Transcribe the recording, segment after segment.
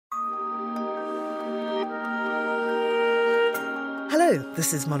Hello,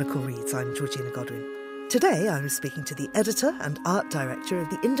 this is Monocle Reads. I'm Georgina Godwin. Today I'm speaking to the editor and art director of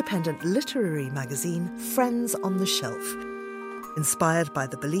the independent literary magazine Friends on the Shelf. Inspired by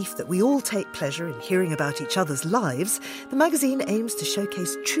the belief that we all take pleasure in hearing about each other's lives, the magazine aims to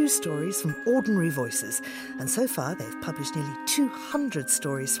showcase true stories from ordinary voices, and so far they've published nearly 200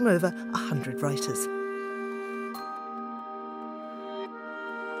 stories from over 100 writers.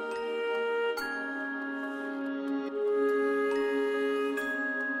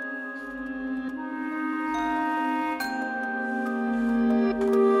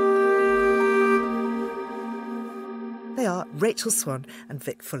 They are Rachel Swan and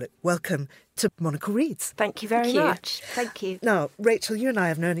Vic Follett. Welcome to Monocle Reads. Thank you very much. Thank you. Now, Rachel, you and I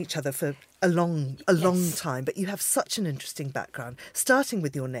have known each other for a long time, but you have such an interesting background. Starting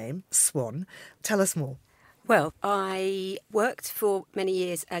with your name, Swan. Tell us more. Well, I worked for many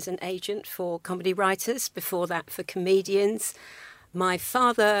years as an agent for comedy writers, before that for comedians. My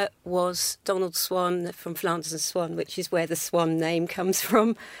father was Donald Swan from Flanders and Swan, which is where the Swan name comes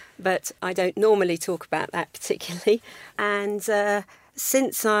from, but I don't normally talk about that particularly. And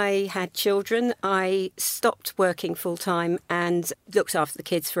since I had children, I stopped working full-time and looked after the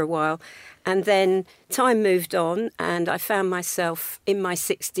kids for a while. And then time moved on and I found myself in my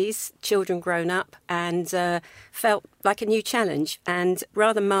 60s, children grown up, and felt like a new challenge. And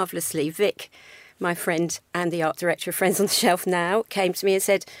rather marvellously, Vic, my friend and the art director of Friends on the Shelf now, came to me and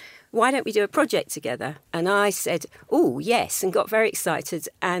said, why don't we do a project together? And I said, oh, yes, and got very excited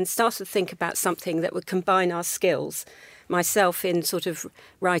and started to think about something that would combine our skills. Myself in sort of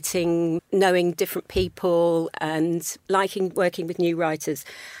writing, knowing different people and liking working with new writers.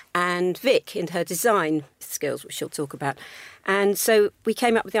 And Vic in her design skills, which she'll talk about. And so we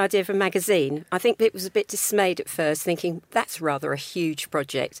came up with the idea of a magazine. I think Vic was a bit dismayed at first, thinking that's rather a huge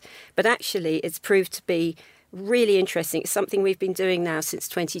project. But actually it's proved to be really interesting. It's something we've been doing now since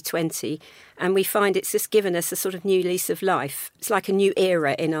 2020. And we find it's just given us a sort of new lease of life. It's like a new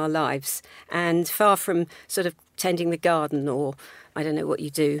era in our lives. And far from sort of tending the garden or I don't know what you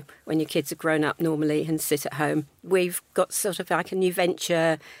do when your kids are grown up normally and sit at home. We've got sort of like a new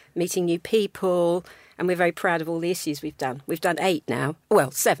venture, meeting new people, and we're very proud of all the issues we've done. We've done 8 now. Well,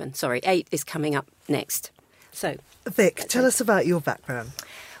 7, sorry. 8 is coming up next. So, Vic, tell us about your background.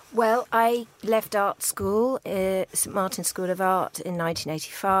 Well, I left art school, St Martin's School of Art in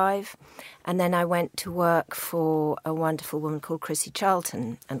 1985, and then I went to work for a wonderful woman called Chrissy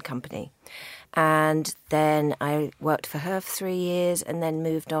Charlton and Company. And then I worked for her for 3 years and then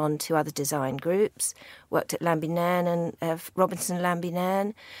moved on to other design groups. Worked at Lambie-Nairn and Robinson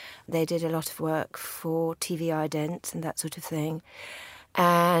Lambie-Nairn. They did a lot of work for TV idents and that sort of thing.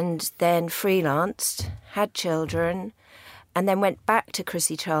 And then freelanced, had children, and then went back to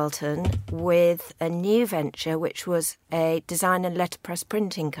Chrissy Charlton with a new venture, which was a design and letterpress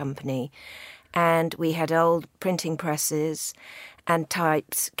printing company. And we had old printing presses and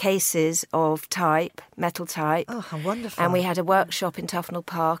types, cases of type, metal type. Oh, how wonderful. And we had a workshop in Tufnell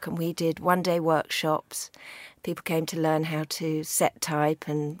Park and we did one-day workshops. People came to learn how to set type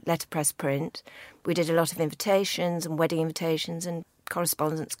and letterpress print. We did a lot of invitations and wedding invitations and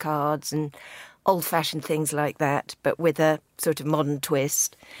correspondence cards and old-fashioned things like that, but with a sort of modern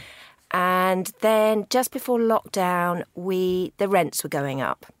twist. And then just before lockdown, the rents were going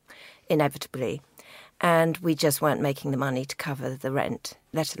up, inevitably. And we just weren't making the money to cover the rent,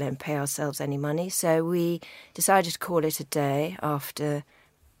 let alone pay ourselves any money. So we decided to call it a day after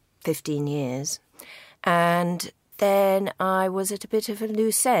 15 years. And then I was at a bit of a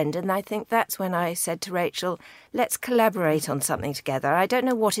loose end. And I think that's when I said to Rachel, let's collaborate on something together. I don't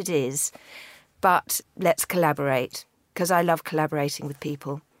know what it is, but let's collaborate, because I love collaborating with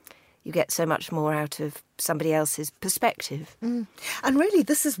people. You get so much more out of somebody else's perspective. Mm. And really,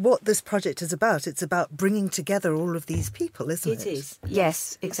 this is what this project is about. It's about bringing together all of these people, isn't it? It is.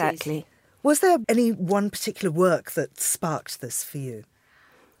 Yes, exactly. It is. Was there any one particular work that sparked this for you?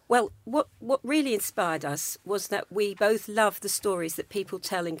 Well, what really inspired us was that we both love the stories that people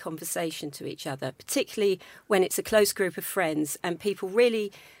tell in conversation to each other, particularly when it's a close group of friends and people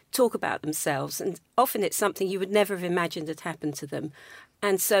really talk about themselves. And often it's something you would never have imagined had happened to them.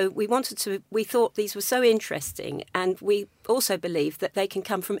 And so we thought these were so interesting, and we also believe that they can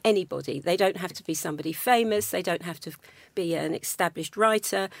come from anybody. They don't have to be somebody famous. They don't have to be an established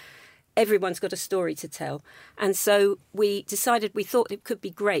writer. Everyone's got a story to tell. And so we decided we thought it could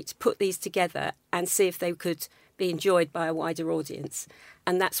be great to put these together and see if they could be enjoyed by a wider audience.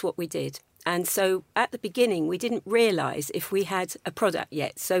 And that's what we did. And so at the beginning, we didn't realise if we had a product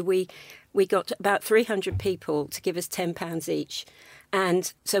yet. So we got about 300 people to give us £10 each.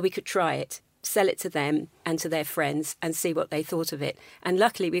 And so we could try it. sell it to them and to their friends and see what they thought of it. And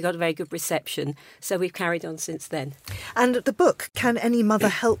luckily we got a very good reception, so we've carried on since then. And the book, Can Any Mother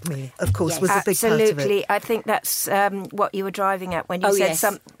Help Me, of course, Yes. was a big part of it. Absolutely. I think that's what you were driving at when you said,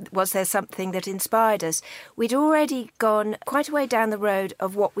 yes. was there something that inspired us? We'd already gone quite a way down the road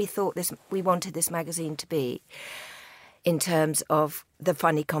of what we thought we wanted this magazine to be, in terms of the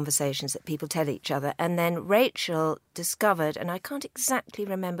funny conversations that people tell each other. And then Rachel discovered, and I can't exactly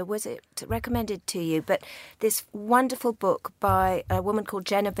remember, was it recommended to you, but this wonderful book by a woman called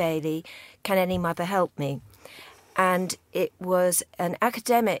Jenna Bailey, Can Any Mother Help Me? And it was an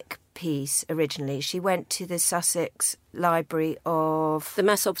academic piece originally. She went to the Sussex Library of... The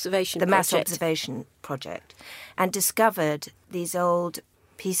Mass Observation Project, and discovered these old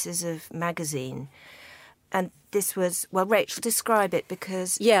pieces of magazine. And this was, well, Rachel, describe it,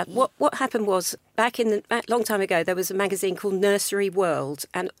 because... Yeah, what happened was, back a long time ago, there was a magazine called Nursery World,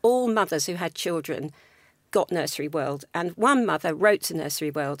 and all mothers who had children got Nursery World. And one mother wrote to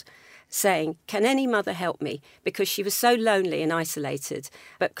Nursery World saying, can any mother help me? Because she was so lonely and isolated,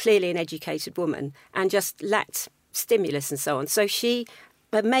 but clearly an educated woman, and just lacked stimulus and so on. So she...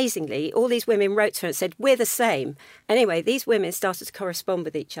 Amazingly, all these women wrote to her and said, we're the same. Anyway, these women started to correspond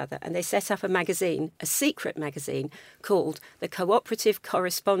with each other, and they set up a magazine, a secret magazine, called the Cooperative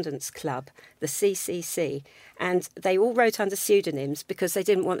Correspondence Club, the CCC. And they all wrote under pseudonyms because they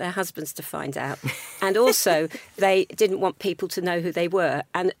didn't want their husbands to find out. And also, they didn't want people to know who they were.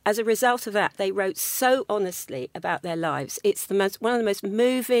 And as a result of that, they wrote so honestly about their lives. It's one of the most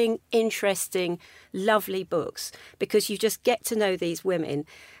moving, interesting, lovely books, because you just get to know these women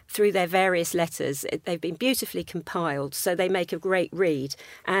through their various letters. They've been beautifully compiled, so they make a great read.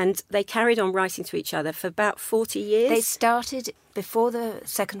 And they carried on writing to each other for about 40 years. They started before the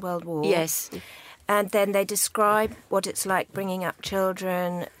Second World War. Yes. And then they describe what it's like bringing up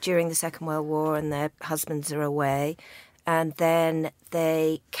children during the Second World War and their husbands are away. And then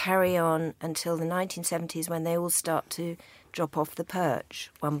they carry on until the 1970s, when they all start to drop off the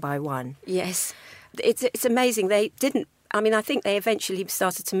perch one by one. Yes. It's amazing. They didn't... I mean, I think they eventually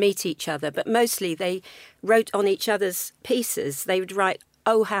started to meet each other, but mostly they wrote on each other's pieces. They would write,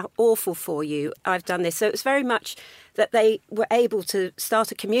 oh, how awful for you, I've done this. So it was very much that they were able to start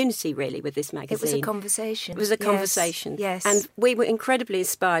a community, really, with this magazine. It was a conversation. It was a conversation. Yes. And we were incredibly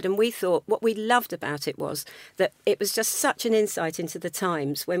inspired, and we thought what we loved about it was that it was just such an insight into the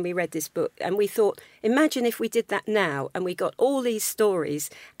times when we read this book. And we thought, imagine if we did that now and we got all these stories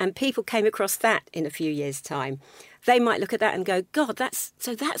and people came across that in a few years' time. They might look at that and go, God,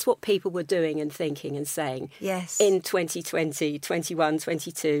 that's what people were doing and thinking and saying in 2020, 21,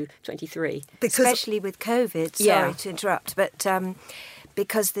 22, 23. Especially with COVID, sorry to interrupt, but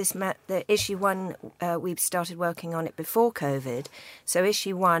because the issue 1, we've started working on it before COVID, so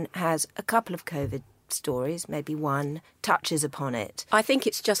issue 1 has a couple of COVID stories, maybe one touches upon it. I think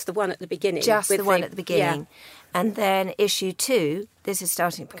it's just the one at the beginning. Just the one at the beginning. Yeah. And then issue 2, this is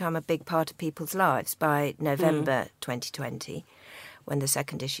starting to become a big part of people's lives by November 2020, when the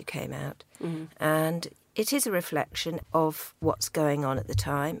second issue came out. And it is a reflection of what's going on at the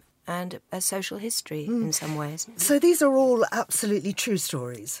time and a social history in some ways. So these are all absolutely true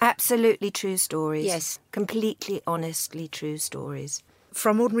stories? Absolutely true stories. Yes. Completely, honestly true stories.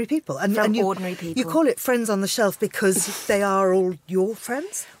 From ordinary people. And ordinary people. You call it Friends on the Shelf because they are all your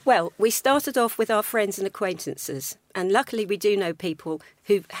friends? Well, we started off with our friends and acquaintances, and luckily we do know people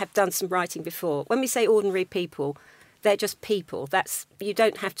who have done some writing before. When we say ordinary people, they're just people. You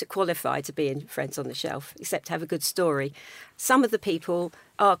don't have to qualify to be in Friends on the Shelf, except to have a good story. Some of the people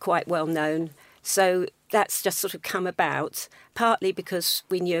are quite well known, so that's just sort of come about, partly because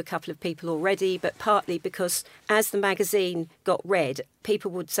we knew a couple of people already, but partly because as the magazine got read, people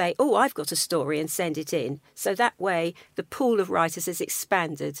would say, oh, I've got a story, and send it in. So that way, the pool of writers has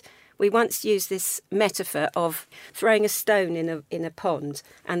expanded. We once used this metaphor of throwing a stone in a pond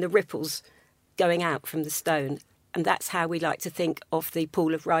and the ripples going out from the stone. And that's how we like to think of the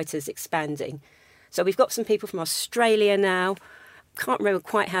pool of writers expanding. So we've got some people from Australia now. Can't remember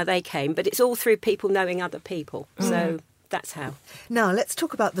quite how they came, but it's all through people knowing other people. So that's how. Now, let's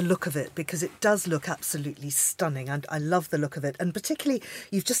talk about the look of it, because it does look absolutely stunning. And I love the look of it. And particularly,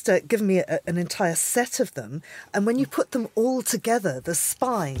 you've just given me an entire set of them. And when you put them all together, the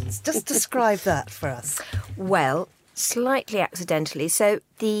spines, just describe that for us. Well, slightly accidentally. So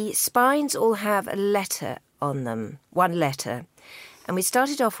the spines all have a letter on them, one letter. And we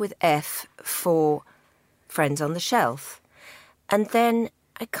started off with F for Friends on the Shelf. And then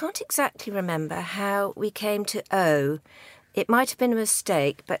I can't exactly remember how we came to O. It might have been a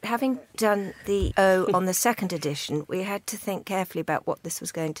mistake, but having done the O on the second edition, we had to think carefully about what this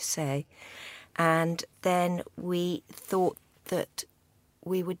was going to say. And then we thought that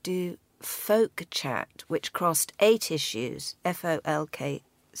we would do Folk Chat, which crossed 8 issues, Folkchat,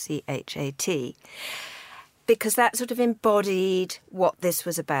 because that sort of embodied what this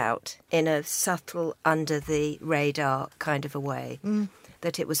was about in a subtle, under-the-radar kind of a way,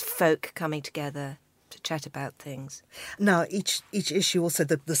 that it was folk coming together to chat about things. Now, each issue also,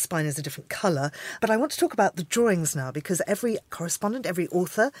 the spine is a different colour, but I want to talk about the drawings now, because every correspondent, every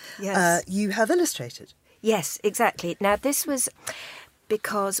author, Yes. you have illustrated. Yes, exactly. Now, this was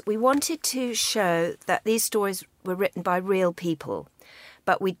because we wanted to show that these stories were written by real people,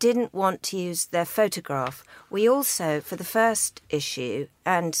 but we didn't want to use their photograph. We also, for the first issue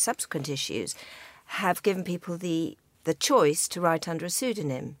and subsequent issues, have given people the choice to write under a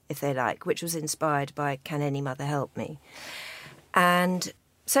pseudonym, if they like, which was inspired by Can Any Mother Help Me? And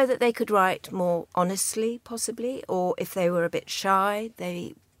so that they could write more honestly, possibly, or if they were a bit shy,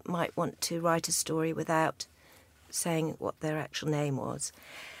 they might want to write a story without saying what their actual name was.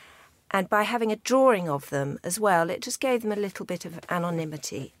 And by having a drawing of them as well, it just gave them a little bit of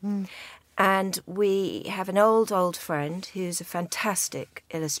anonymity. And we have an old friend who's a fantastic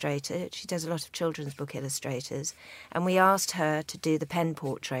illustrator. She does a lot of children's book illustrators. And we asked her to do the pen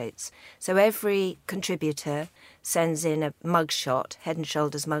portraits. So every contributor sends in a mugshot, Head and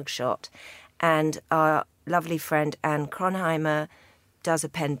Shoulders mugshot. And our lovely friend Anne Cronheimer does a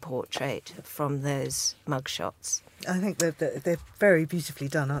pen portrait from those mugshots. I think they're very beautifully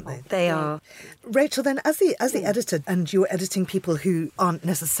done, aren't they? They are. Rachel, then, as the editor, and you're editing people who aren't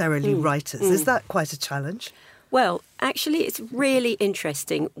necessarily writers, is that quite a challenge? Well, actually, it's really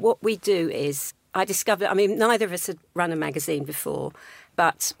interesting. What we do is, neither of us had run a magazine before,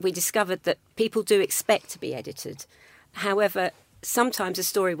 but we discovered that people do expect to be edited. However, sometimes a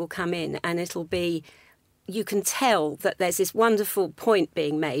story will come in and it'll be, you can tell that there's this wonderful point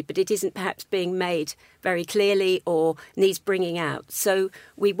being made, but it isn't perhaps being made very clearly or needs bringing out. So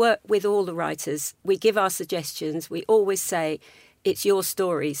we work with all the writers. We give our suggestions. We always say, it's your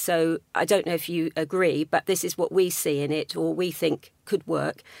story, so I don't know if you agree, but this is what we see in it or we think could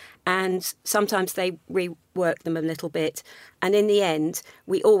work. And sometimes they rework them a little bit. And in the end,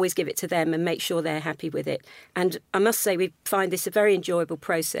 we always give it to them and make sure they're happy with it. And I must say, we find this a very enjoyable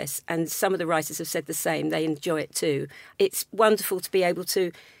process. And some of the writers have said the same. They enjoy it too. It's wonderful to be able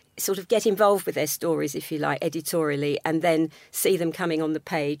to sort of get involved with their stories, if you like, editorially, and then see them coming on the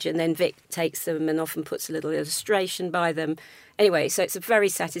page. And then Vic takes them and often puts a little illustration by them. Anyway, so it's a very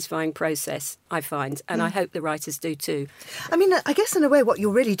satisfying process, I find, and I hope the writers do too. I mean, I guess in a way what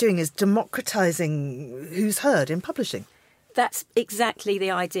you're really doing is democratising who's heard in publishing. That's exactly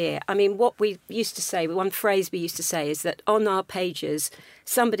the idea. I mean, what we used to say, one phrase we used to say is that on our pages,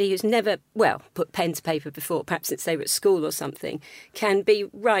 somebody who's never, put pen to paper before, perhaps since they were at school or something, can be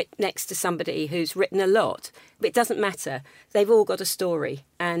right next to somebody who's written a lot. But it doesn't matter. They've all got a story,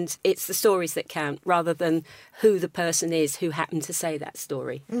 and it's the stories that count rather than who the person is who happened to say that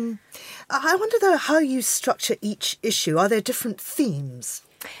story. I wonder, though, how you structure each issue. Are there different themes?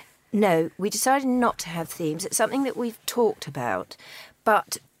 No, we decided not to have themes. It's something that we've talked about,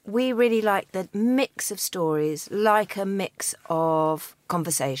 but we really like the mix of stories, like a mix of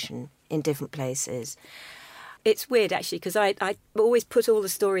conversation in different places. It's weird, actually, because I always put all the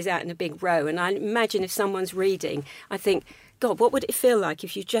stories out in a big row, and I imagine if someone's reading, I think, God, what would it feel like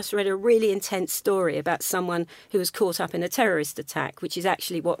if you just read a really intense story about someone who was caught up in a terrorist attack, which is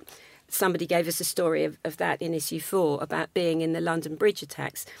actually what somebody gave us a story of that in issue 4 about being in the London Bridge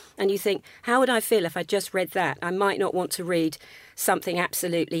attacks. And you think, how would I feel if I just read that? I might not want to read something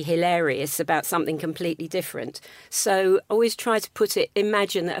absolutely hilarious about something completely different. So always try to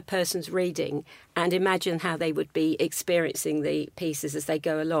imagine that a person's reading and imagine how they would be experiencing the pieces as they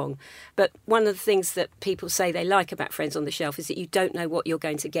go along. But one of the things that people say they like about Friends on the Shelf is that you don't know what you're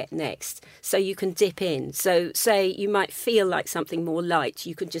going to get next. So you can dip in. So say you might feel like something more light.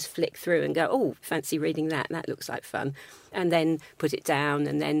 You can just flick through and go, oh, fancy reading that. That looks like fun. And then put it down.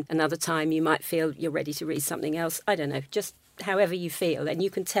 And then another time you might feel you're ready to read something else. I don't know, just however you feel, and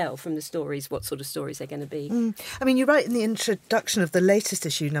you can tell from the stories what sort of stories they're going to be. I mean, you write in the introduction of the latest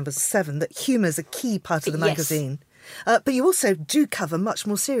issue, number 7, that humour is a key part of the magazine. But you also do cover much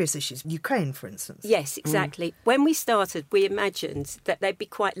more serious issues, Ukraine, for instance. Yes, exactly. When we started, we imagined that they'd be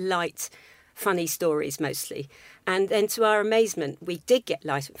quite light, funny stories mostly. And then to our amazement, we did get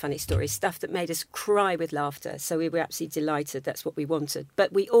light and funny stories, stuff that made us cry with laughter. So we were absolutely delighted. That's what we wanted.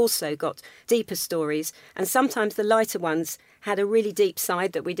 But we also got deeper stories. And sometimes the lighter ones had a really deep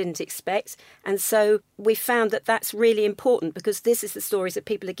side that we didn't expect. And so we found that that's really important because this is the stories that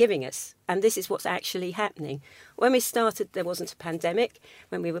people are giving us. And this is what's actually happening. When we started, there wasn't a pandemic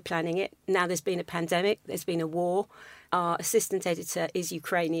when we were planning it. Now there's been a pandemic. There's been a war. Our assistant editor is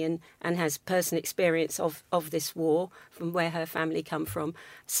Ukrainian and has personal experience of this war from where her family come from.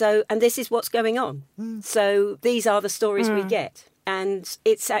 So, and this is what's going on. So these are the stories we get. And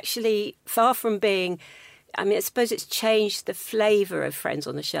it's actually far from being, I mean, I suppose it's changed the flavour of Friends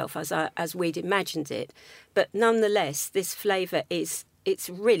on the Shelf as we'd imagined it. But nonetheless, this flavour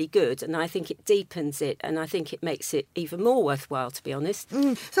it's really good, and I think it deepens it, and I think it makes it even more worthwhile, to be honest.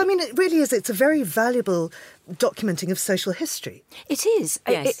 So, I mean, it really is. It's a very valuable documenting of social history. It is.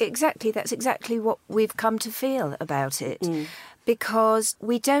 Yes. Exactly. That's exactly what we've come to feel about it. Because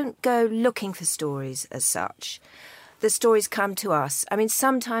we don't go looking for stories as such. The stories come to us. I mean,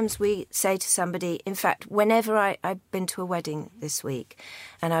 sometimes we say to somebody, in fact, whenever I've been to a wedding this week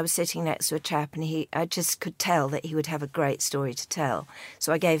and I was sitting next to a chap and I just could tell that he would have a great story to tell.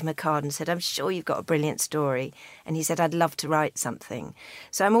 So I gave him a card and said, I'm sure you've got a brilliant story. And he said, I'd love to write something.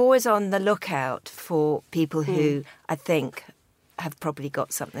 So I'm always on the lookout for people who I think have probably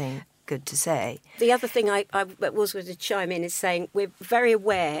got something good to say. The other thing I was going to chime in is saying we're very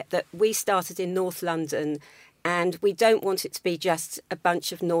aware that we started in North London. And we don't want it to be just a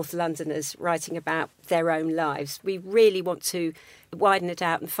bunch of North Londoners writing about their own lives. We really want to widen it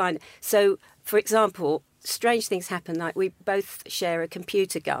out and find. So, for example, strange things happen. Like we both share a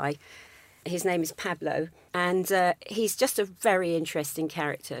computer guy. His name is Pablo, and he's just a very interesting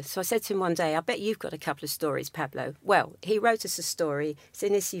character. So I said to him one day, I bet you've got a couple of stories, Pablo. Well, he wrote us a story. It's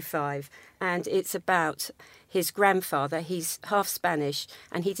in issue 5, and it's about his grandfather. He's half Spanish,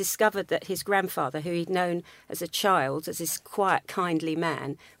 and he discovered that his grandfather, who he'd known as a child, as this quiet, kindly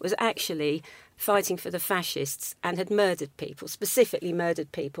man, was actually fighting for the fascists and had murdered people, specifically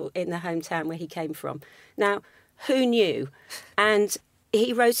murdered people in the hometown where he came from. Now, who knew? And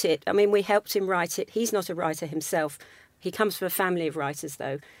he wrote it. I mean, we helped him write it. He's not a writer himself. He comes from a family of writers,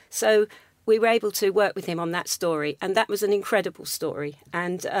 though. So we were able to work with him on that story, and that was an incredible story.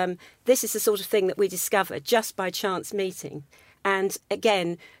 And this is the sort of thing that we discovered just by chance meeting. And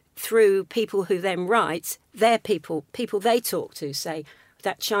again, through people who then write, their people they talk to say,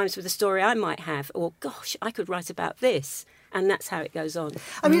 that chimes with a story I might have, or, gosh, I could write about this. And that's how it goes on.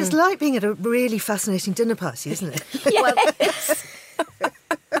 I mean, it's like being at a really fascinating dinner party, isn't it? Yes.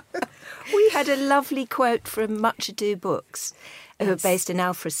 We had a lovely quote from Much Ado Books, who are based in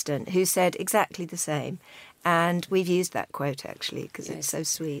Alfriston, who said exactly the same. And we've used that quote, actually, because it's so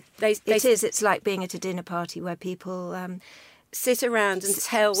sweet. It's like being at a dinner party where people sit around and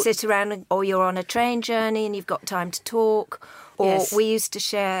tell... Sit around, or you're on a train journey and you've got time to talk. Or we used to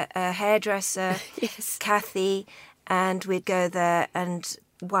share a hairdresser, Kathy, and we'd go there and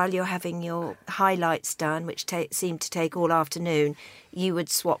while you're having your highlights done, which seemed to take all afternoon, you would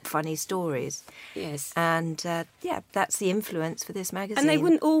swap funny stories. Yes. And, that's the influence for this magazine. And they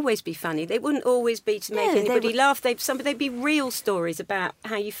wouldn't always be funny. They wouldn't always be to make anybody laugh. They'd be real stories about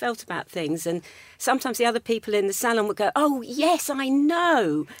how you felt about things. And sometimes the other people in the salon would go, oh, yes, I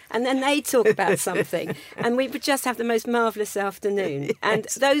know. And then they'd talk about something. And we would just have the most marvellous afternoon. Yes. And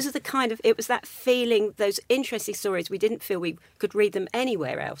those are the kind of... It was that feeling, those interesting stories, we didn't feel we could read them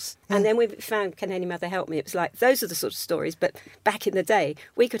anywhere else. And then we found Can Any Mother Help Me? It was like, those are the sort of stories, but back in the day,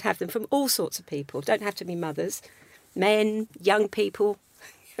 we could have them from all sorts of people. Don't have to be mothers, men, young people.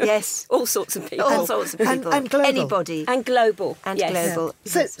 Yes. All sorts of people. All sorts of people. And global. Anybody. And global. And yes. global.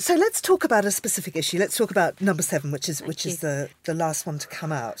 Yeah. So let's talk about a specific issue. Let's talk about number 7, which is the last one to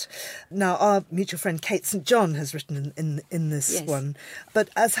come out. Now, our mutual friend Kate St John has written in this one, but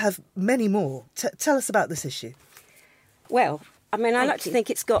as have many more. Tell us about this issue. Well, I mean, I like to think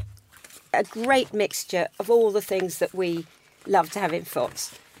it's got a great mixture of all the things that we love to have in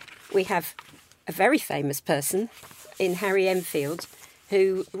FOTS. We have a very famous person in Harry Enfield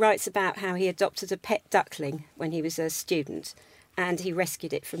who writes about how he adopted a pet duckling when he was a student and he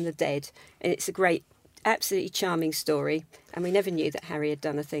rescued it from the dead. And it's a great, absolutely charming story. And we never knew that Harry had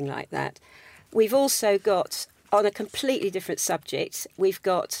done a thing like that. We've also got, on a completely different subject, we've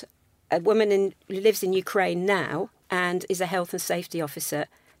got a woman who lives in Ukraine now and is a health and safety officer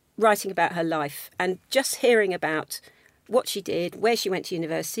writing about her life and just hearing about what she did, where she went to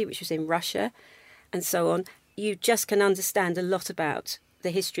university, which was in Russia, and so on. You just can understand a lot about the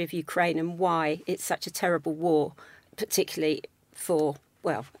history of Ukraine and why it's such a terrible war, particularly for,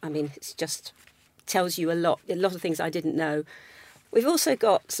 well, I mean, it's just tells you a lot of things I didn't know. We've also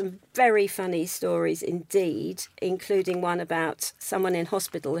got some very funny stories indeed, including one about someone in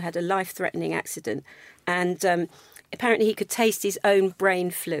hospital who had a life-threatening accident, and apparently he could taste his own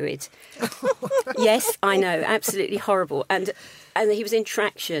brain fluid. Yes, I know, absolutely horrible. And he was in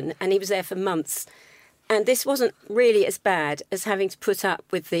traction, and he was there for months. And this wasn't really as bad as having to put up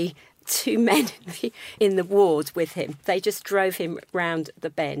with the 2 men in the ward with him. They just drove him round the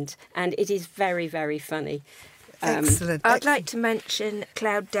bend, and it is very, very funny. Excellent. I'd like to mention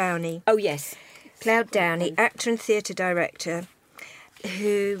Cloud Downey. Oh, yes. Cloud Downey, actor and theatre director,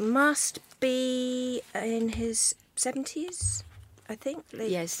 who must be in his 70s, I think.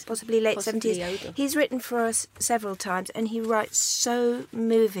 Yes. Possibly late Possibly 70s. older. He's written for us several times, and he writes so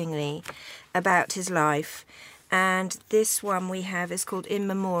movingly about his life. And this one we have is called In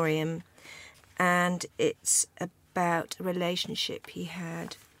Memoriam, and it's about a relationship he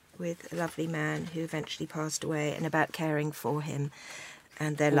had with a lovely man who eventually passed away, and about caring for him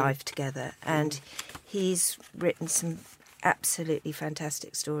and their life together. And he's written some absolutely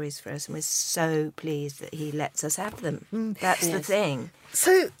fantastic stories for us, and we're so pleased that he lets us have them. That's the thing.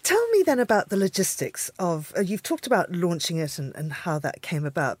 So tell me then about the logistics of, you've talked about launching it and how that came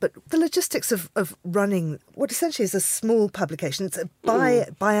about, but the logistics of running what essentially is a small publication. It's a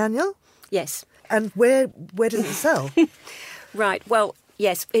biannual? Yes. And where does it sell? Right, well,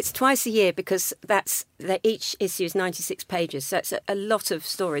 yes, it's twice a year because each issue is 96 pages, so it's a lot of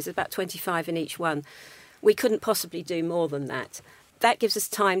stories, about 25 in each one. We couldn't possibly do more than that. That gives us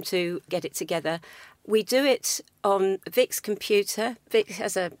time to get it together. We do it on Vic's computer. Vic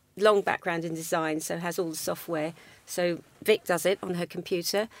has a long background in design, so has all the software. So Vic does it on her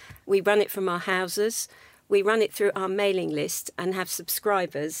computer. We run it from our houses. We run it through our mailing list and have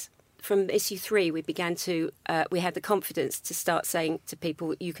subscribers. From issue 3, we had the confidence to start saying to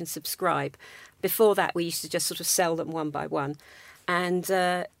people, you can subscribe. Before that, we used to just sort of sell them one by one. And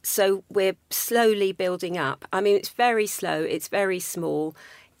so we're slowly building up. I mean, it's very slow. It's very small.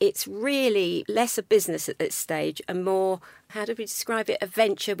 It's really less a business at this stage and more, how do we describe it, a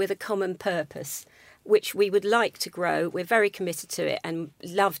venture with a common purpose, which we would like to grow. We're very committed to it and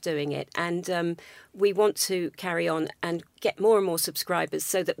love doing it. And we want to carry on and get more and more subscribers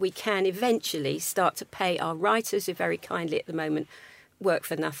so that we can eventually start to pay our writers, who very kindly at the moment work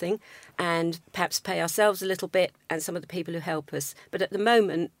for nothing, and perhaps pay ourselves a little bit and some of the people who help us. But at the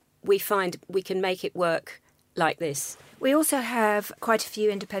moment, we find we can make it work like this. We also have quite a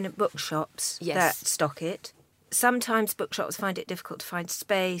few independent bookshops that stock it. Sometimes bookshops find it difficult to find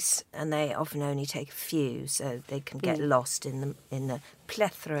space, and they often only take a few, so they can get lost in the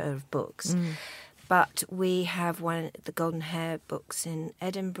plethora of books. But we have the Golden Hare books in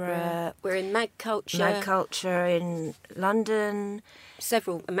Edinburgh. We're in Mag Culture. Mag Culture in London.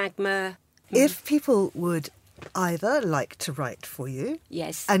 Several, Magma. If people would either like to write for you,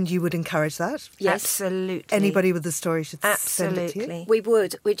 yes, and you would encourage that, yes, absolutely, anybody with the story should send it to you. We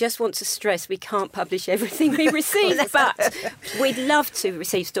would. We just want to stress we can't publish everything we receive, but we'd love to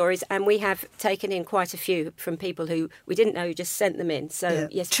receive stories, and we have taken in quite a few from people who we didn't know who just sent them in. So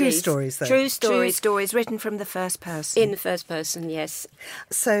yes, true please. Stories, though. True stories written from the first person. In the first person, yes.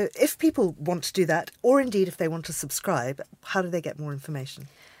 So if people want to do that, or indeed if they want to subscribe, how do they get more information?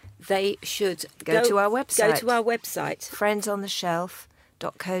 They should go to our website. Go to our website.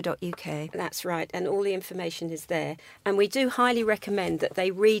 friendsontheshelf.co.uk. That's right, and all the information is there. And we do highly recommend that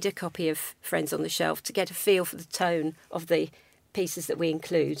they read a copy of Friends on the Shelf to get a feel for the tone of the pieces that we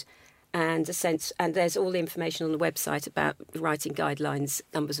include, and a sense. And there's all the information on the website about writing guidelines,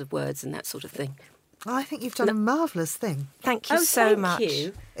 numbers of words, and that sort of thing. I think you've done a marvellous thing. Thank you so much. Thank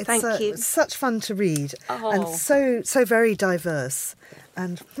you. Thank you. It's such fun to read, and Oh. so very diverse.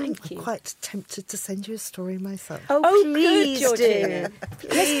 And I'm Thank you. quite tempted to send you a story myself. Oh, please good, do. Georgina.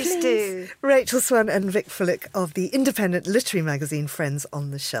 Please do. Rachel Swan and Vic Fullick of the independent literary magazine Friends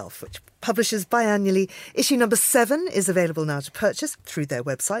on the Shelf, which publishes biannually. Issue number 7 is available now to purchase through their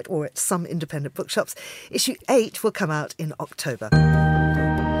website or at some independent bookshops. Issue 8 will come out in October.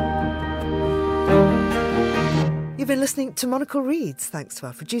 You've been listening to Monocle Reads, thanks to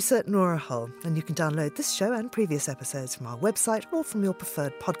our producer, Nora Hull. And you can download this show and previous episodes from our website or from your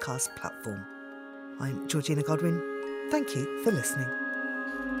preferred podcast platform. I'm Georgina Godwin. Thank you for listening.